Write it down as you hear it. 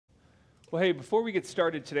Well, hey, before we get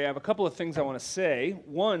started today, I have a couple of things I want to say.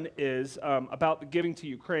 One is about the giving to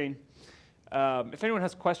Ukraine. If anyone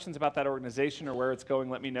has questions about that organization or where it's going,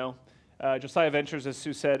 let me know. Josiah Ventures, as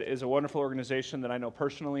Sue said, is a wonderful organization that I know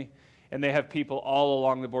personally, and they have people all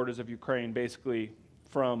along the borders of Ukraine, basically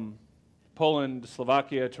from Poland to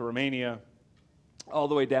Slovakia to Romania, all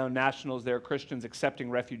the way down, nationals there, Christians accepting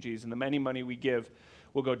refugees, and the money we give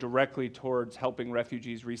will go directly towards helping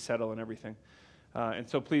refugees resettle and everything. And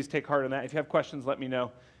so please take heart in that. If you have questions, let me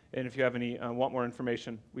know. And if you have any want more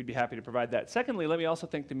information, we'd be happy to provide that. Secondly, let me also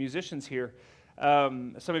thank the musicians here.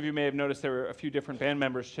 Some of you may have noticed there were a few different band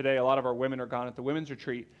members today. A lot of our women are gone at the women's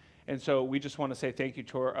retreat. And so we just want to say thank you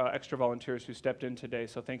to our extra volunteers who stepped in today.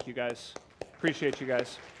 So thank you guys. Appreciate you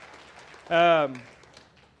guys. And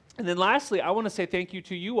then lastly, I want to say thank you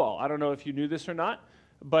to you all. I don't know if you knew this or not,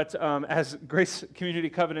 but as Grace Community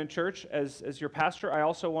Covenant Church, as your pastor, I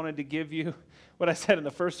also wanted to give you what I said in the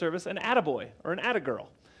first service, an attaboy or an attagirl.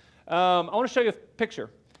 I want to show you a picture.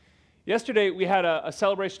 Yesterday, we had a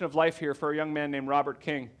celebration of life here for a young man named Robert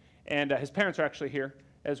King, and his parents are actually here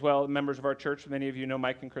as well, members of our church. Many of you know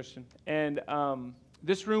Mike and Christian. And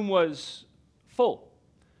this room was full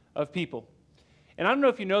of people. And I don't know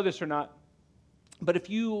if you know this or not, but if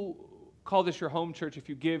you call this your home church, if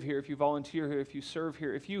you give here, if you volunteer here, if you serve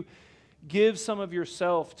here, if you give some of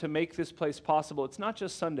yourself to make this place possible, it's not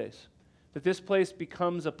just Sundays, that this place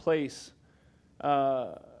becomes a place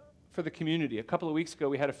for the community. A couple of weeks ago,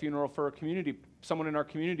 we had a funeral for a community, someone in our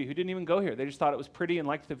community who didn't even go here. They just thought it was pretty and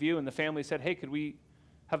liked the view, and the family said, hey, could we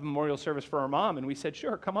have a memorial service for our mom? And we said,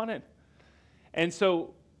 sure, come on in. And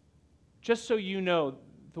so, just so you know,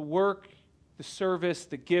 the work, the service,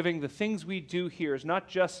 the giving, the things we do here is not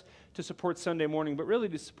just to support Sunday morning, but really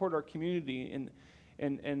to support our community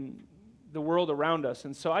and the world around us.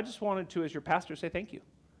 And so I just wanted to, as your pastor, say thank you.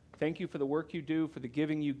 Thank you for the work you do, for the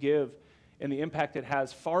giving you give, and the impact it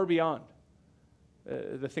has far beyond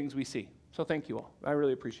the things we see. So thank you all. I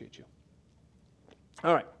really appreciate you.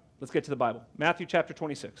 All right, let's get to the Bible. Matthew chapter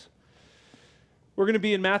 26. We're going to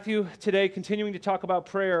be in Matthew today, continuing to talk about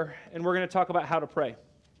prayer, and we're going to talk about how to pray.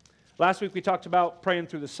 Last week we talked about praying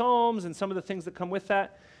through the Psalms and some of the things that come with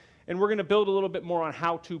that, and we're going to build a little bit more on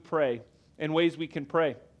how to pray and ways we can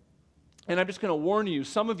pray. And I'm just going to warn you,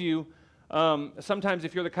 some of you, sometimes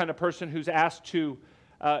if you're the kind of person who's asked to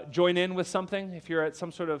join in with something, if you're at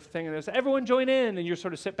some sort of thing and there's everyone join in, and you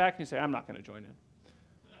sort of sit back and you say, I'm not going to join in.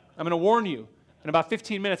 I'm going to warn you. In about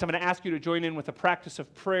 15 minutes, I'm going to ask you to join in with a practice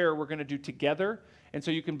of prayer we're going to do together, and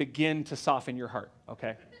so you can begin to soften your heart,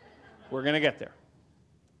 okay? We're going to get there.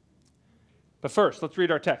 But first, let's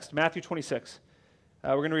read our text, Matthew 26.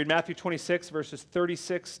 We're going to read Matthew 26, verses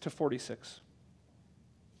 36 to 46.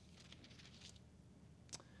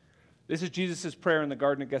 This is Jesus' prayer in the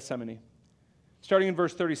Garden of Gethsemane. Starting in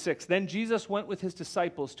verse 36, Then Jesus went with his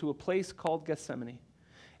disciples to a place called Gethsemane,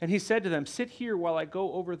 and he said to them, Sit here while I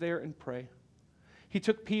go over there and pray. He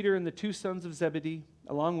took Peter and the two sons of Zebedee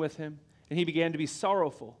along with him, and he began to be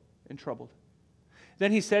sorrowful and troubled.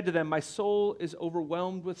 Then he said to them, My soul is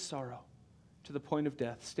overwhelmed with sorrow to the point of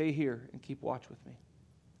death. Stay here and keep watch with me.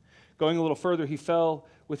 Going a little further, he fell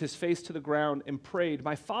with his face to the ground and prayed,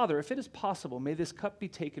 My Father, if it is possible, may this cup be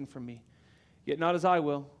taken from me. Yet not as I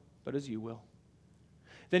will, but as you will.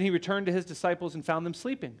 Then he returned to his disciples and found them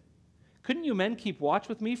sleeping. Couldn't you men keep watch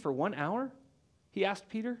with me for 1 hour? He asked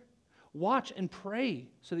Peter. Watch and pray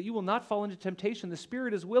so that you will not fall into temptation. The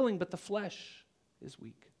spirit is willing, but the flesh is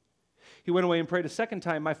weak. He went away and prayed a second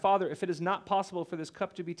time, My Father, if it is not possible for this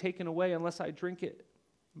cup to be taken away unless I drink it,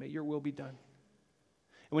 may your will be done.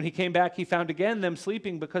 And when he came back, he found again them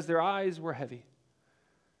sleeping because their eyes were heavy.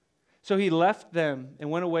 So he left them and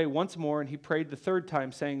went away once more, and he prayed the third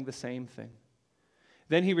time, saying the same thing.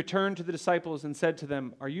 Then he returned to the disciples and said to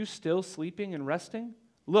them, Are you still sleeping and resting?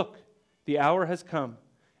 Look, the hour has come,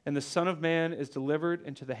 and the Son of Man is delivered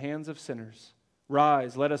into the hands of sinners.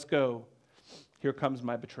 Rise, let us go. Here comes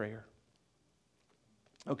my betrayer.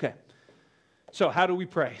 Okay, so how do we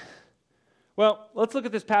pray? Well, let's look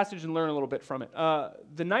at this passage and learn a little bit from it.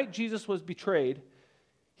 The night Jesus was betrayed,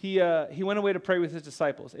 he went away to pray with his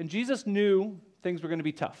disciples. And Jesus knew things were going to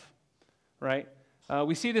be tough, right?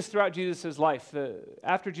 We see this throughout Jesus' life.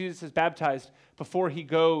 After Jesus is baptized, before he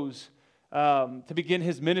goes to begin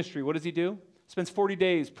his ministry, what does he do? Spends 40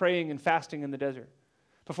 days praying and fasting in the desert.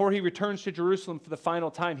 Before he returns to Jerusalem for the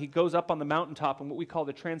final time, he goes up on the mountaintop in what we call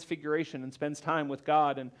the Transfiguration and spends time with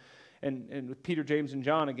God and with Peter, James, and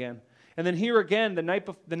John again. And then here again, the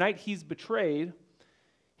night he's betrayed,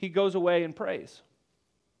 he goes away and prays.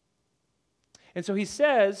 And so he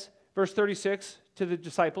says verse 36, to the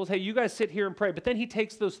disciples, hey, you guys sit here and pray. But then he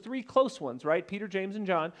takes those three close ones, right? Peter, James, and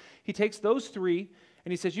John. He takes those three,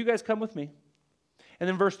 and he says, you guys come with me. And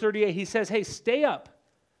then verse 38, he says, hey, stay up.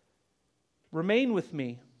 Remain with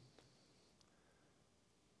me,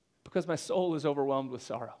 because my soul is overwhelmed with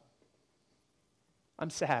sorrow. I'm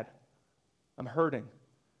sad. I'm hurting.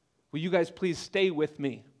 Will you guys please stay with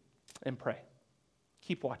me and pray?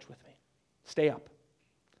 Keep watch with me. Stay up.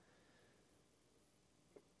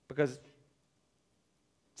 Because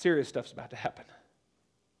serious stuff's about to happen.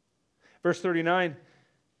 Verse 39,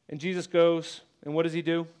 and Jesus goes, and what does he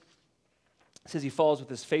do? It says he falls with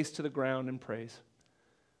his face to the ground and prays.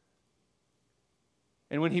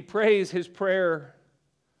 And when he prays, his prayer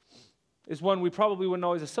is one we probably wouldn't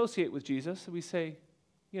always associate with Jesus. We say,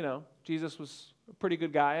 Jesus was a pretty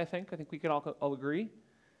good guy, I think. I think we can all agree.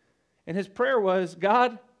 And his prayer was,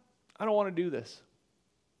 God, I don't want to do this.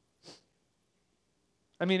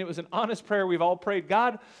 I mean, it was an honest prayer. We've all prayed,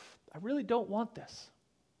 God, I really don't want this.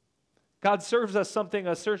 God serves us something,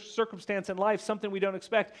 a circumstance in life, something we don't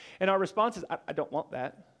expect. And our response is, I don't want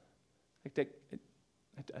that.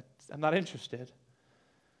 I'm not interested.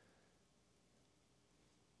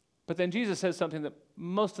 But then Jesus says something that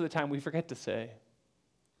most of the time we forget to say.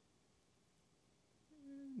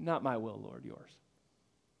 Not my will, Lord, yours.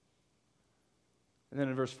 And then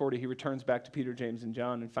in verse 40, he returns back to Peter, James, and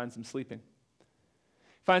John and finds them sleeping.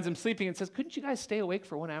 Finds them sleeping and says, couldn't you guys stay awake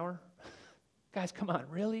for 1 hour? Guys, come on,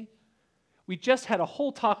 really? We just had a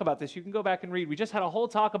whole talk about this. You can go back and read. We just had a whole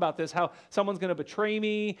talk about this, how someone's going to betray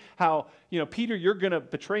me, how, Peter, you're going to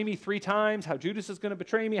betray me 3 times, how Judas is going to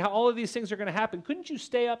betray me, how all of these things are going to happen. Couldn't you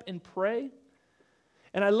stay up and pray?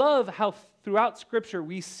 And I love how throughout Scripture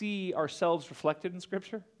we see ourselves reflected in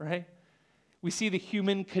Scripture, right? We see the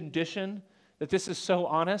human condition, that this is so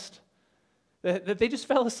honest, that they just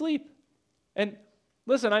fell asleep. And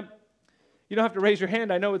listen, you don't have to raise your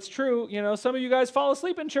hand. I know it's true. Some of you guys fall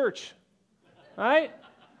asleep in church, right?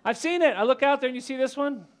 I've seen it. I look out there and you see this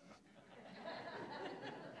one.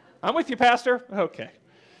 I'm with you, Pastor. Okay.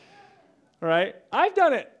 All right. I've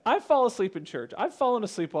done it. I've fallen asleep in church. I've fallen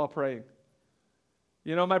asleep while praying.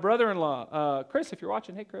 My brother-in-law, Chris, if you're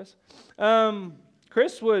watching, hey, Chris.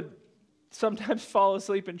 Chris would sometimes fall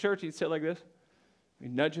asleep in church. He'd sit like this.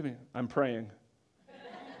 He'd nudge me. I'm praying.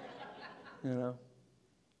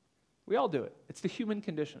 We all do it. It's the human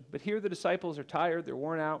condition. But here the disciples are tired. They're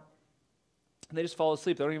worn out. And they just fall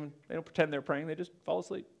asleep. They don't pretend they're praying. They just fall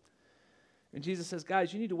asleep. And Jesus says,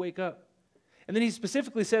 guys, you need to wake up. And then he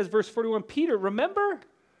specifically says, verse 41, Peter, remember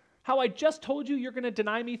how I just told you you're going to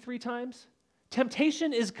deny me 3 times?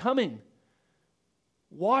 Temptation is coming.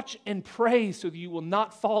 Watch and pray so that you will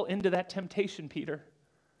not fall into that temptation, Peter.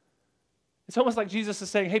 It's almost like Jesus is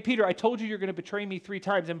saying, hey, Peter, I told you you're going to betray me 3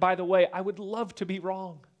 times. And by the way, I would love to be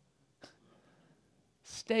wrong.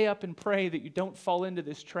 Stay up and pray that you don't fall into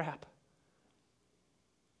this trap.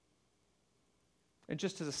 And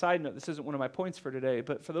just as a side note, this isn't one of my points for today,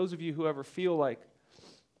 but for those of you who ever feel like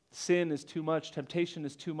sin is too much, temptation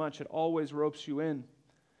is too much, it always ropes you in.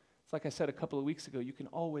 It's like I said a couple of weeks ago, you can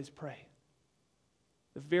always pray.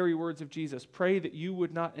 The very words of Jesus, pray that you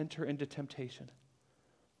would not enter into temptation.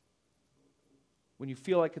 When you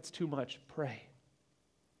feel like it's too much, pray.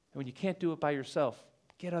 And when you can't do it by yourself,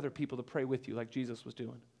 get other people to pray with you like Jesus was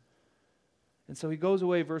doing. And so he goes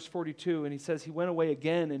away, verse 42, and he says he went away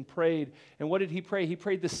again and prayed. And what did he pray? He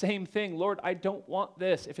prayed the same thing. Lord, I don't want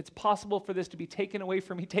this. If it's possible for this to be taken away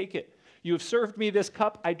from me, take it. You have served me this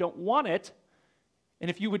cup. I don't want it. And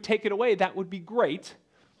if you would take it away, that would be great.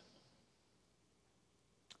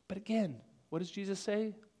 But again, what does Jesus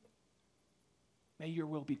say? May your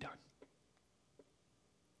will be done.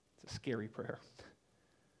 It's a scary prayer.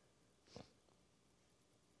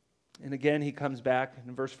 And again, he comes back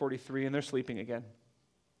in verse 43, and they're sleeping again.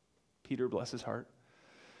 Peter, bless his heart.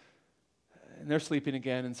 And they're sleeping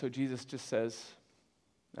again, and so Jesus just says,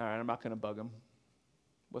 all right, I'm not going to bug them.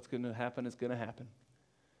 What's going to happen is going to happen.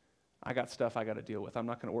 I got stuff I got to deal with. I'm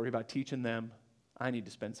not going to worry about teaching them. I need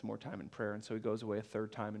to spend some more time in prayer. And so he goes away a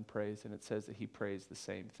 3rd time and prays, and it says that he prays the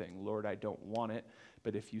same thing. Lord, I don't want it,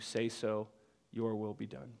 but if you say so, your will be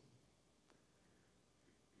done.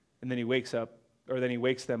 And then he wakes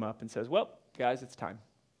them up and says, well, guys, it's time.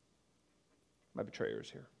 My betrayer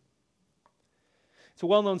is here. It's a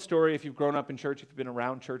well-known story. If you've grown up in church, if you've been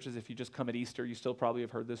around churches, if you just come at Easter, you still probably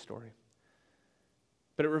have heard this story.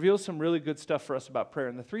 But it reveals some really good stuff for us about prayer.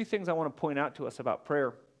 And the 3 things I want to point out to us about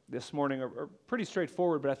prayer this morning are pretty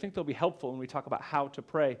straightforward, but I think they'll be helpful when we talk about how to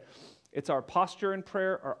pray. It's our posture in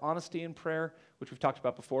prayer, our honesty in prayer, which we've talked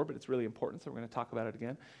about before, but it's really important, so we're going to talk about it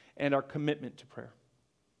again, and our commitment to prayer.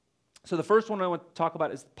 So the first one I want to talk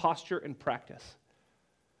about is posture and practice.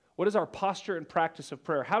 What is our posture and practice of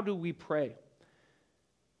prayer? How do we pray?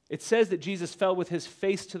 It says that Jesus fell with his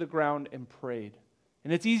face to the ground and prayed.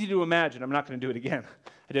 And it's easy to imagine. I'm not going to do it again.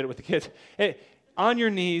 I did it with the kids. Hey, on your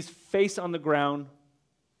knees, face on the ground,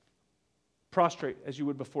 prostrate as you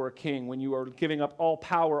would before a king when you are giving up all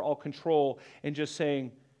power, all control, and just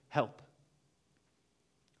saying, help.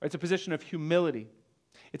 It's a position of humility.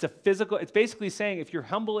 It's basically saying if you're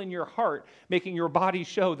humble in your heart, making your body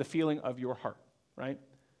show the feeling of your heart, right?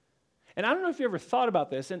 And I don't know if you ever thought about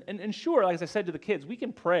this, and sure, like as I said to the kids, we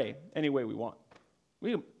can pray any way we want.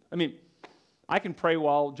 I can pray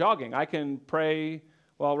while jogging. I can pray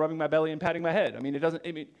while rubbing my belly and patting my head.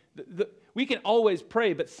 We can always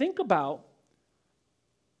pray, but think about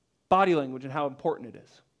body language and how important it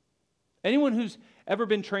is. Anyone who's ever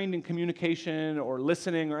been trained in communication or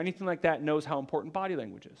listening or anything like that knows how important body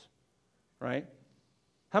language is, right?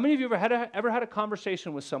 How many of you ever had a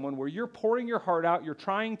conversation with someone where you're pouring your heart out, you're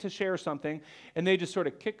trying to share something, and they just sort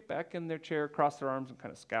of kick back in their chair, cross their arms, and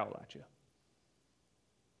kind of scowl at you?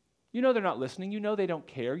 You know they're not listening. You know they don't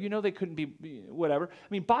care. You know they couldn't be whatever.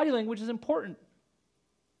 Body language is important.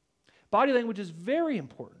 Body language is very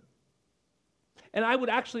important. And I would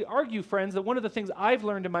actually argue, friends, that one of the things I've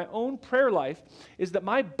learned in my own prayer life is that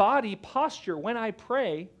my body posture when I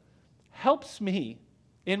pray helps me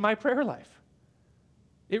in my prayer life.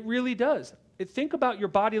 It really does. Think about your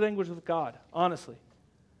body language with God, honestly.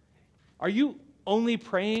 Are you only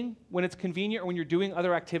praying when it's convenient or when you're doing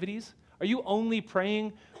other activities? Are you only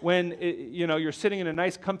praying when you're sitting in a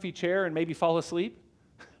nice comfy chair and maybe fall asleep?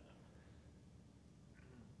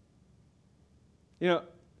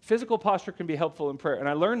 Physical posture can be helpful in prayer. And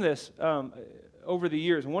I learned this over the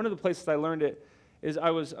years. One of the places I learned it is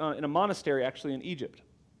I was in a monastery, actually, in Egypt.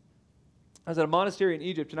 I was at a monastery in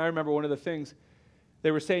Egypt, and I remember one of the things they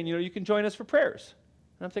were saying, you can join us for prayers.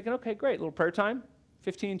 And I'm thinking, okay, great, little prayer time,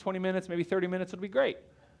 15, 20 minutes, maybe 30 minutes would be great.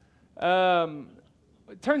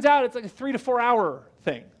 It turns out it's like a 3 to 4 hour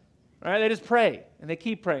thing, right? They just pray, and they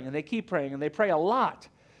keep praying, and they keep praying, and they pray a lot.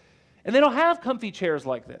 And they don't have comfy chairs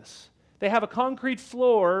like this. They have a concrete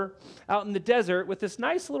floor out in the desert with this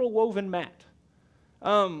nice little woven mat,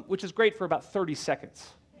 which is great for about 30 seconds.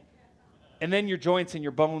 And then your joints and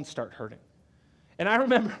your bones start hurting. And I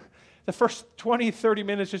remember the first 20, 30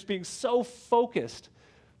 minutes just being so focused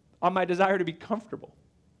on my desire to be comfortable.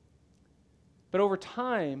 But over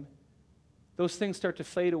time, those things start to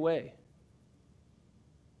fade away.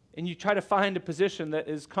 And you try to find a position that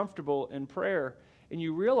is comfortable in prayer, and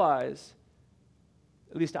you realize,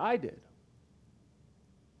 at least I did,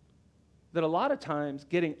 that a lot of times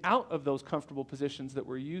getting out of those comfortable positions that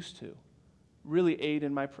we're used to really aid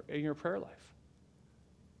in your prayer life.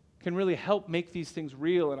 Can really help make these things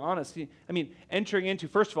real and honest. Entering into,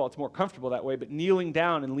 first of all, it's more comfortable that way, but kneeling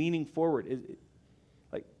down and leaning forward,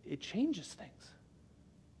 it changes things.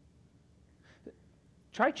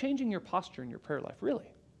 Try changing your posture in your prayer life,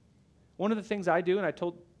 really. One of the things I do, and I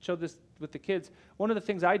showed this with the kids, one of the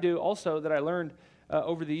things I do also that I learned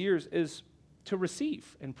over the years is to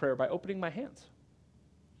receive in prayer by opening my hands.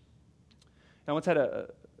 I once had a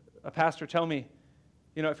pastor tell me,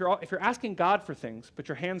 if you're asking God for things, but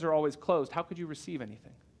your hands are always closed, how could you receive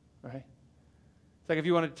anything, right? It's like if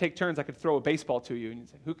you wanted to take turns, I could throw a baseball to you, and you'd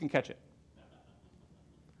say, who can catch it?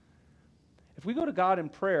 If we go to God in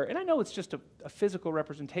prayer, and I know it's just a physical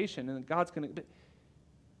representation, and God's going to,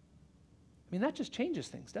 that just changes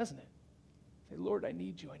things, doesn't it? Say, Lord, I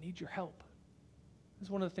need you. I need your help. This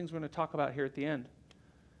is one of the things we're going to talk about here at the end.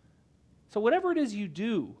 So whatever it is you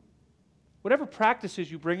do, whatever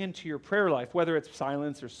practices you bring into your prayer life, whether it's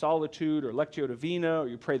silence or solitude or Lectio Divina, or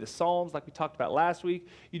you pray the Psalms like we talked about last week,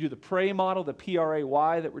 you do the pray model, the PRAY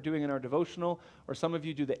that we're doing in our devotional, or some of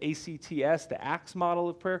you do the ACTS, the ACTS model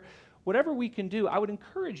of prayer. Whatever we can do, I would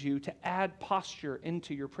encourage you to add posture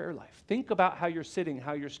into your prayer life. Think about how you're sitting,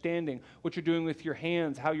 how you're standing, what you're doing with your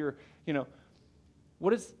hands, how you're,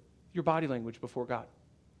 what is your body language before God?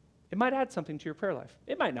 It might add something to your prayer life.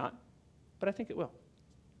 It might not, but I think it will.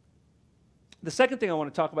 The second thing I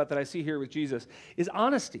want to talk about that I see here with Jesus is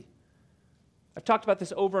honesty. I've talked about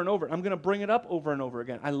this over and over. I'm going to bring it up over and over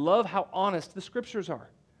again. I love how honest the scriptures are,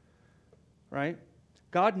 right?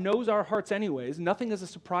 God knows our hearts anyways. Nothing is a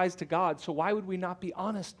surprise to God, so why would we not be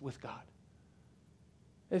honest with God?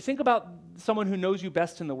 And think about someone who knows you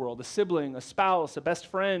best in the world, a sibling, a spouse, a best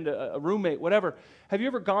friend, a roommate, whatever. Have you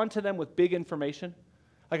ever gone to them with big information?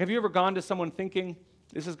 Like, have you ever gone to someone thinking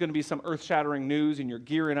this is going to be some earth-shattering news, and you're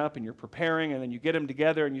gearing up and you're preparing, and then you get them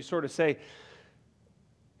together and you sort of say,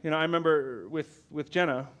 I remember with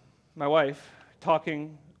Jenna, my wife,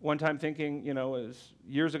 talking one time thinking, it was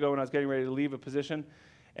years ago when I was getting ready to leave a position,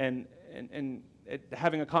 and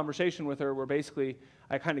having a conversation with her where basically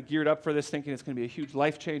I kind of geared up for this, thinking it's going to be a huge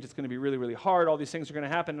life change, it's going to be really, really hard, all these things are going to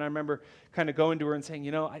happen, and I remember kind of going to her and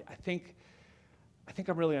saying, I think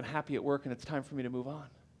I'm really unhappy at work and it's time for me to move on.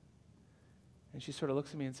 And she sort of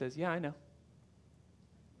looks at me and says, yeah, I know.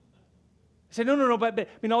 I said, no, but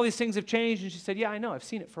all these things have changed, and she said, yeah, I know, I've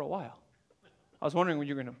seen it for a while. I was wondering when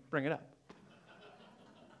you were going to bring it up.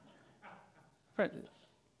 Friend,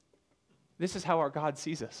 this is how our God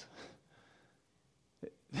sees us.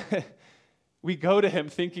 We go to him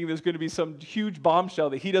thinking there's going to be some huge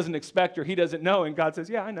bombshell that he doesn't expect or he doesn't know, and God says,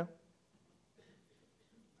 yeah, I know.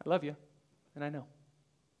 I love you, and I know.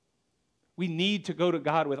 We need to go to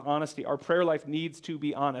God with honesty. Our prayer life needs to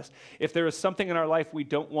be honest. If there is something in our life we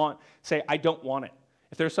don't want, say, I don't want it.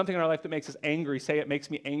 If there's something in our life that makes us angry, say, it makes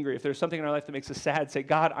me angry. If there's something in our life that makes us sad, say,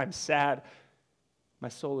 God, I'm sad. My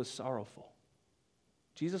soul is sorrowful.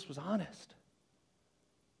 Jesus was honest.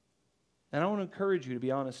 And I want to encourage you to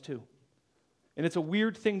be honest too. And it's a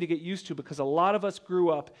weird thing to get used to because a lot of us grew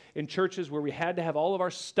up in churches where we had to have all of our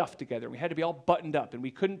stuff together. We had to be all buttoned up, and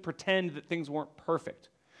we couldn't pretend that things weren't perfect.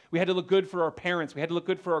 We had to look good for our parents. We had to look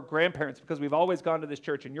good for our grandparents because we've always gone to this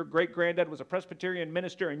church, and your great-granddad was a Presbyterian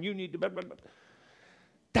minister, and you need to... Blah, blah, blah.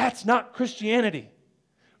 That's not Christianity.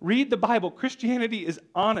 Read the Bible. Christianity is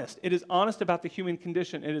honest. It is honest about the human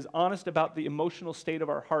condition. It is honest about the emotional state of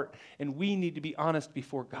our heart, and we need to be honest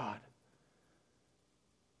before God.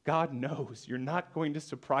 God knows. You're not going to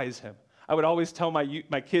surprise him. I would always tell my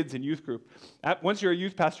kids in youth group, once you're a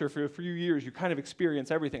youth pastor for a few years, you kind of experience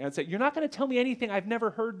everything. I'd say, you're not going to tell me anything I've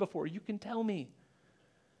never heard before. You can tell me.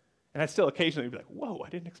 And I'd still occasionally be like, whoa, I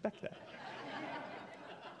didn't expect that.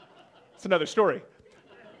 It's another story.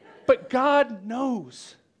 But God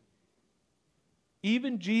knows.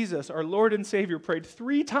 Even Jesus, our Lord and Savior, prayed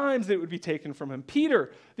 3 times that it would be taken from him.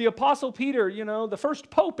 Peter, the Apostle Peter, the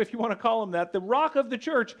first pope, if you want to call him that, the rock of the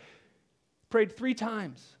church, prayed 3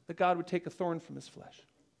 times that God would take a thorn from his flesh.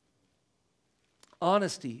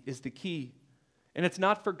 Honesty is the key. And it's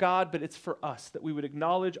not for God, but it's for us, that we would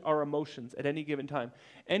acknowledge our emotions at any given time.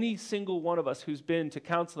 Any single one of us who's been to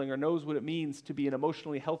counseling or knows what it means to be an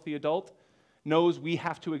emotionally healthy adult knows we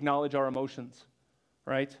have to acknowledge our emotions,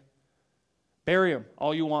 right? Bury them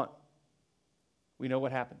all you want. We know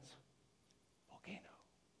what happens. Volcano.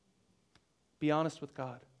 Be honest with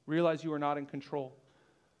God. Realize you are not in control.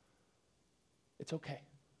 It's okay.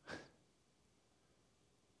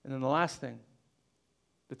 And then the last thing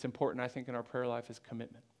that's important, I think, in our prayer life is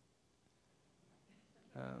commitment.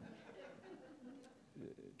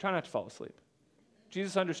 Try not to fall asleep.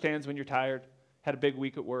 Jesus understands when you're tired, had a big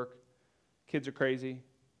week at work, kids are crazy,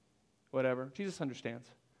 whatever. Jesus understands.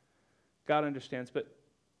 God understands, but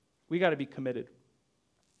we got to be committed.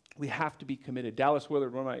 We have to be committed. Dallas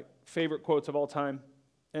Willard, one of my favorite quotes of all time,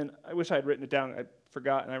 and I wish I had written it down. I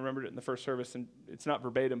forgot, and I remembered it in the first service, and it's not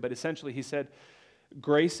verbatim, but essentially he said,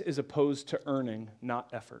 grace is opposed to earning, not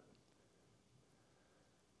effort.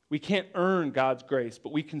 We can't earn God's grace,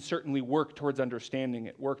 but we can certainly work towards understanding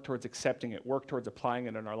it, work towards accepting it, work towards applying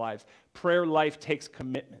it in our lives. Prayer life takes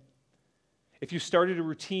commitment. If you started a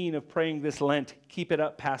routine of praying this Lent, keep it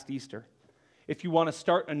up past Easter. If you want to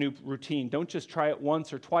start a new routine, don't just try it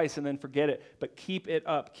once or twice and then forget it, but keep it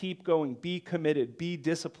up, keep going, be committed, be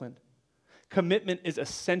disciplined. Commitment is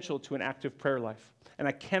essential to an active prayer life, and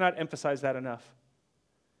I cannot emphasize that enough.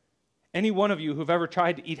 Any one of you who've ever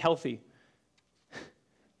tried to eat healthy,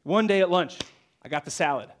 one day at lunch, I got the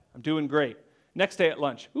salad, I'm doing great. Next day at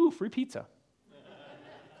lunch, ooh, free pizza.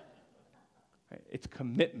 Right? It's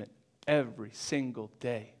commitment every single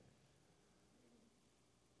day.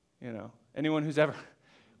 Anyone who's ever,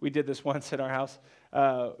 we did this once at our house,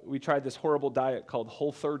 we tried this horrible diet called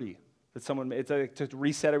Whole30 that someone made. It's like to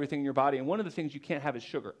reset everything in your body, and one of the things you can't have is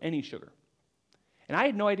sugar, any sugar. And I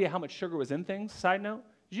had no idea how much sugar was in things, side note.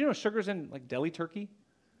 Did you know sugar's in like deli turkey?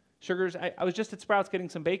 I was just at Sprouts getting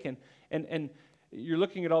some bacon, and you're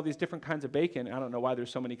looking at all these different kinds of bacon. I don't know why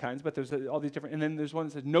there's so many kinds, but there's all these different, and then there's one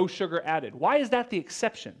that says no sugar added. Why is that the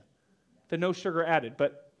exception? The no sugar added,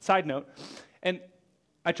 but side note. And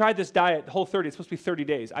I tried this diet, Whole30, it's supposed to be 30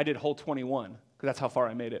 days. I did Whole21, because that's how far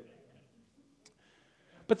I made it.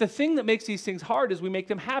 But the thing that makes these things hard is we make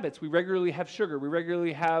them habits. We regularly have sugar. We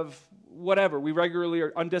regularly have whatever. We regularly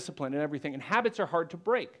are undisciplined and everything. And habits are hard to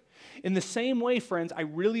break. In the same way, friends, I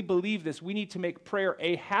really believe this. We need to make prayer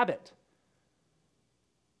a habit.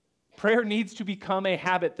 Prayer needs to become a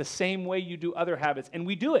habit the same way you do other habits. And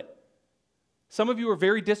we do it. Some of you are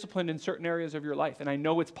very disciplined in certain areas of your life, and I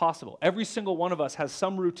know it's possible. Every single one of us has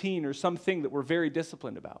some routine or something that we're very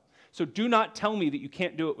disciplined about. So do not tell me that you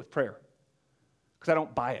can't do it with prayer, because I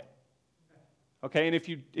don't buy it. Okay, and if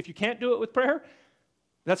you can't do it with prayer,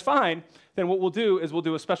 that's fine. Then what we'll do is we'll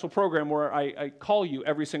do a special program where I call you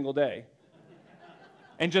every single day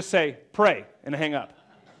and just say, pray, and hang up.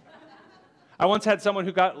 I once had someone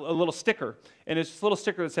who got a little sticker, and it's this little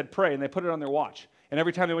sticker that said pray, and they put it on their watch. And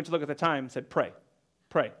every time they went to look at the time, it said pray,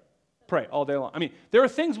 pray, pray all day long. I mean, there are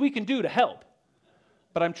things we can do to help,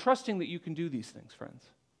 but I'm trusting that you can do these things, friends,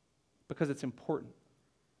 because it's important.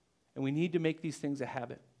 And we need to make these things a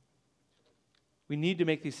habit. We need to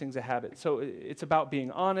make these things a habit. So it's about being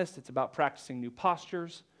honest. It's about practicing new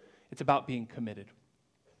postures. It's about being committed.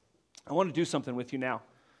 I want to do something with you now.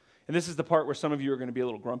 And this is the part where some of you are going to be a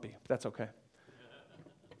little grumpy, but that's okay.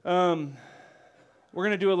 We're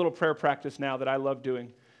going to do a little prayer practice now that I love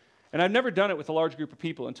doing. And I've never done it with a large group of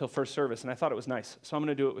people until first service, and I thought it was nice. So I'm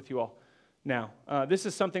going to do it with you all now. This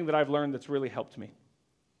is something that I've learned that's really helped me.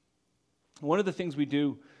 One of the things we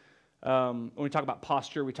do when we talk about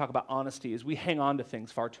posture, we talk about honesty, is we hang on to things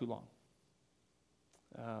far too long.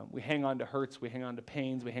 We hang on to hurts, we hang on to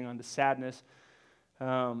pains, we hang on to sadness.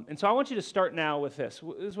 And so I want you to start now with this.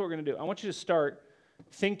 This is what we're going to do. I want you to start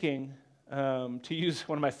thinking, to use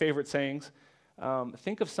one of my favorite sayings,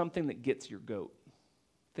 think of something that gets your goat.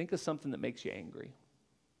 Think of something that makes you angry.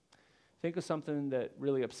 Think of something that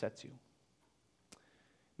really upsets you.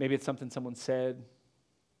 Maybe it's something someone said,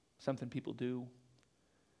 something people do,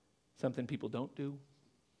 something people don't do.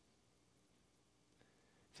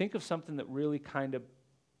 Think of something that really kind of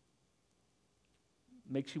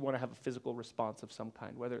makes you want to have a physical response of some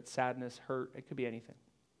kind, whether it's sadness, hurt, it could be anything.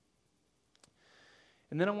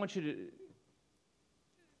 And then I want you to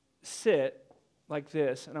sit like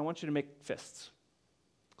this, and I want you to make fists.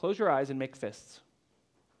 Close your eyes and make fists.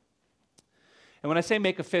 And when I say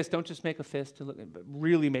make a fist, don't just make a fist, but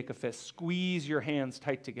really make a fist. Squeeze your hands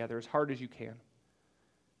tight together as hard as you can.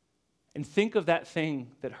 And think of that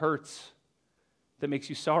thing that hurts, that makes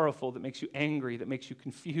you sorrowful, that makes you angry, that makes you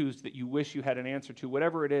confused, that you wish you had an answer to,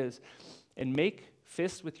 whatever it is, and make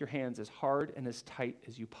fists with your hands as hard and as tight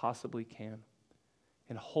as you possibly can,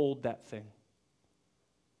 and hold that thing.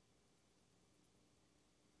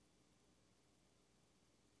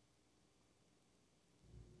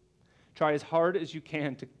 Try as hard as you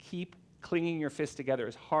can to keep clinging your fist together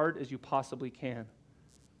as hard as you possibly can.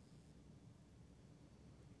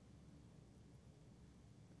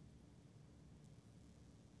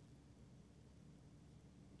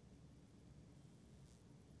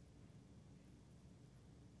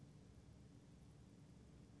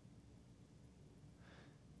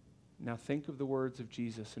 Now think of the words of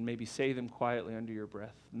Jesus and maybe say them quietly under your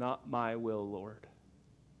breath. Not my will, Lord,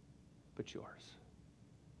 but yours.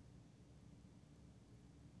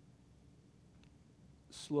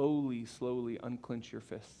 Slowly, slowly unclench your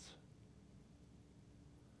fists.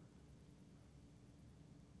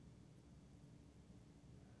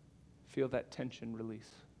 Feel that tension release.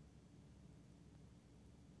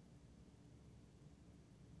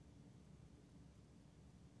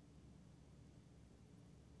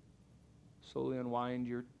 Slowly unwind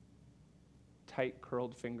your tight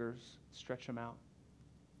curled fingers, stretch them out,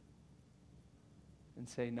 and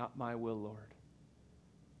say, not my will, Lord,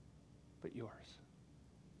 but yours.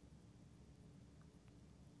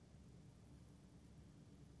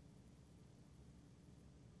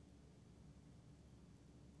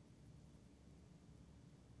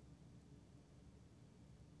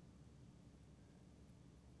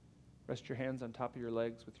 Rest your hands on top of your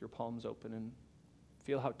legs with your palms open and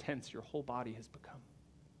feel how tense your whole body has become.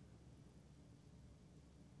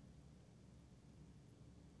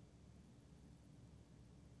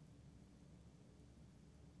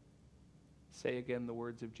 Say again the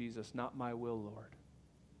words of Jesus, not my will, Lord,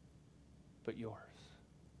 but yours.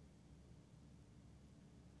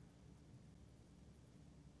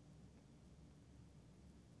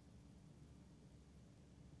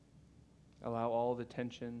 Allow all the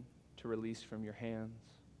tension to release from your hands,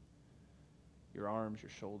 your arms, your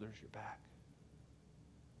shoulders, your back.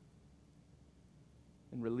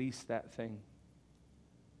 And release that thing.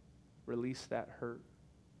 Release that hurt.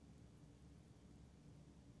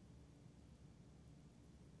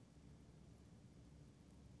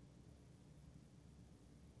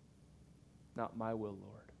 Not my will,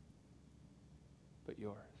 Lord, but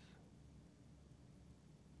yours.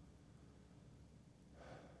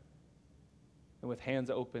 And with hands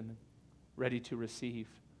open, ready to receive,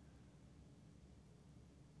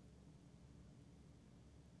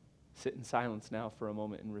 sit in silence now for a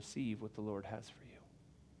moment and receive what the Lord has for you.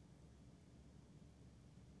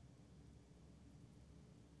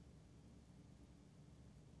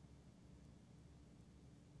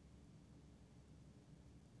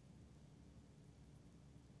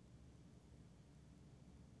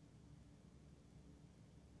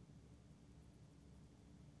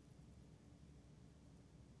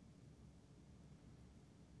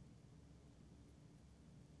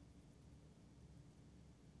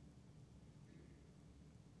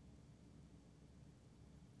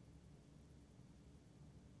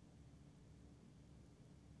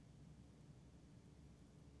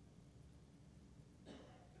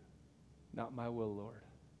 Not my will, Lord,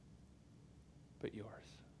 but yours.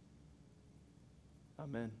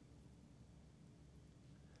 Amen.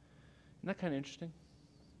 Isn't that kind of interesting?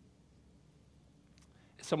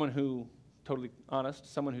 As someone who, totally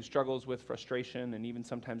honest, someone who struggles with frustration and even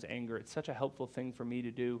sometimes anger, it's such a helpful thing for me to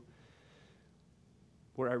do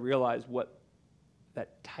where I realize what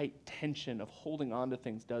that tight tension of holding on to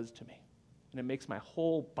things does to me. And it makes my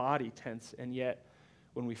whole body tense, and yet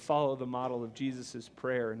when we follow the model of Jesus'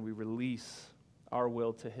 prayer and we release our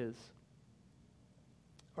will to his,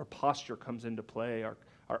 our posture comes into play,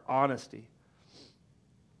 our honesty.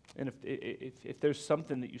 And if there's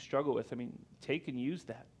something that you struggle with, I mean, take and use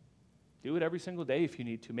that. Do it every single day if you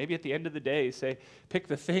need to. Maybe at the end of the day, pick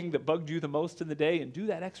the thing that bugged you the most in the day and do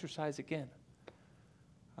that exercise again.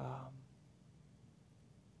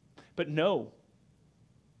 But know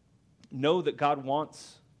that God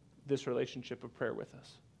wants this relationship of prayer with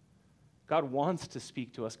us. God wants to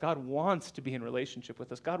speak to us. God wants to be in relationship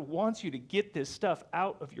with us. God wants you to get this stuff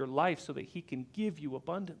out of your life so that he can give you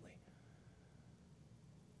abundantly.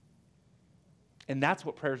 And that's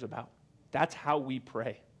what prayer is about. That's how we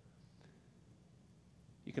pray.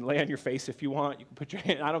 You can lay on your face if you want. You can put your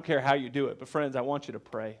hand, I don't care how you do it. But friends, I want you to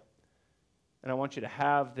pray. And I want you to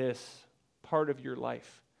have this part of your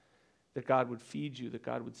life that God would feed you, that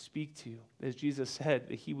God would speak to you. As Jesus said,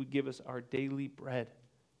 that he would give us our daily bread,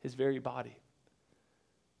 his very body.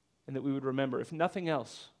 And that we would remember, if nothing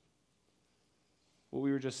else, what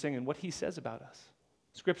we were just singing, what he says about us.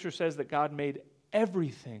 Scripture says that God made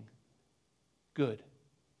everything good.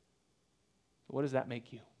 What does that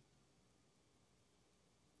make you?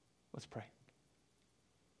 Let's pray.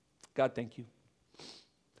 God, thank you.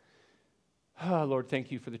 Lord,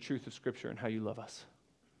 thank you for the truth of Scripture and how you love us.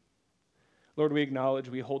 Lord, we acknowledge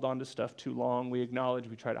we hold on to stuff too long. We acknowledge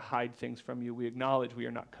we try to hide things from you. We acknowledge we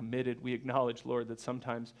are not committed. We acknowledge, Lord, that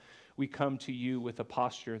sometimes we come to you with a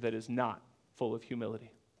posture that is not full of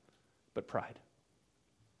humility, but pride.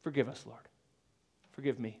 Forgive us, Lord.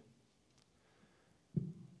 Forgive me.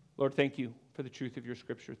 Lord, thank you for the truth of your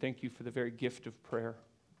Scripture. Thank you for the very gift of prayer.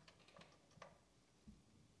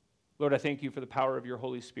 Lord, I thank you for the power of your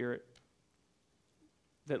Holy Spirit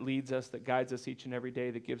that leads us, that guides us each and every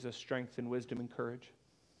day, that gives us strength and wisdom and courage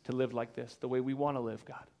to live like this, the way we want to live,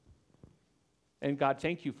 God. And God,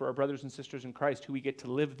 thank you for our brothers and sisters in Christ who we get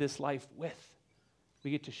to live this life with.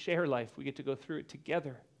 We get to share life. We get to go through it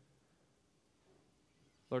together.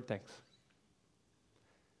 Lord, thanks.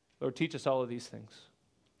 Lord, teach us all of these things.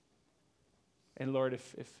 And Lord,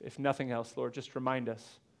 if nothing else, Lord, just remind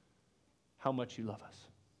us how much you love us.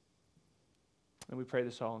 And we pray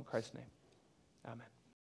this all in Christ's name. Amen.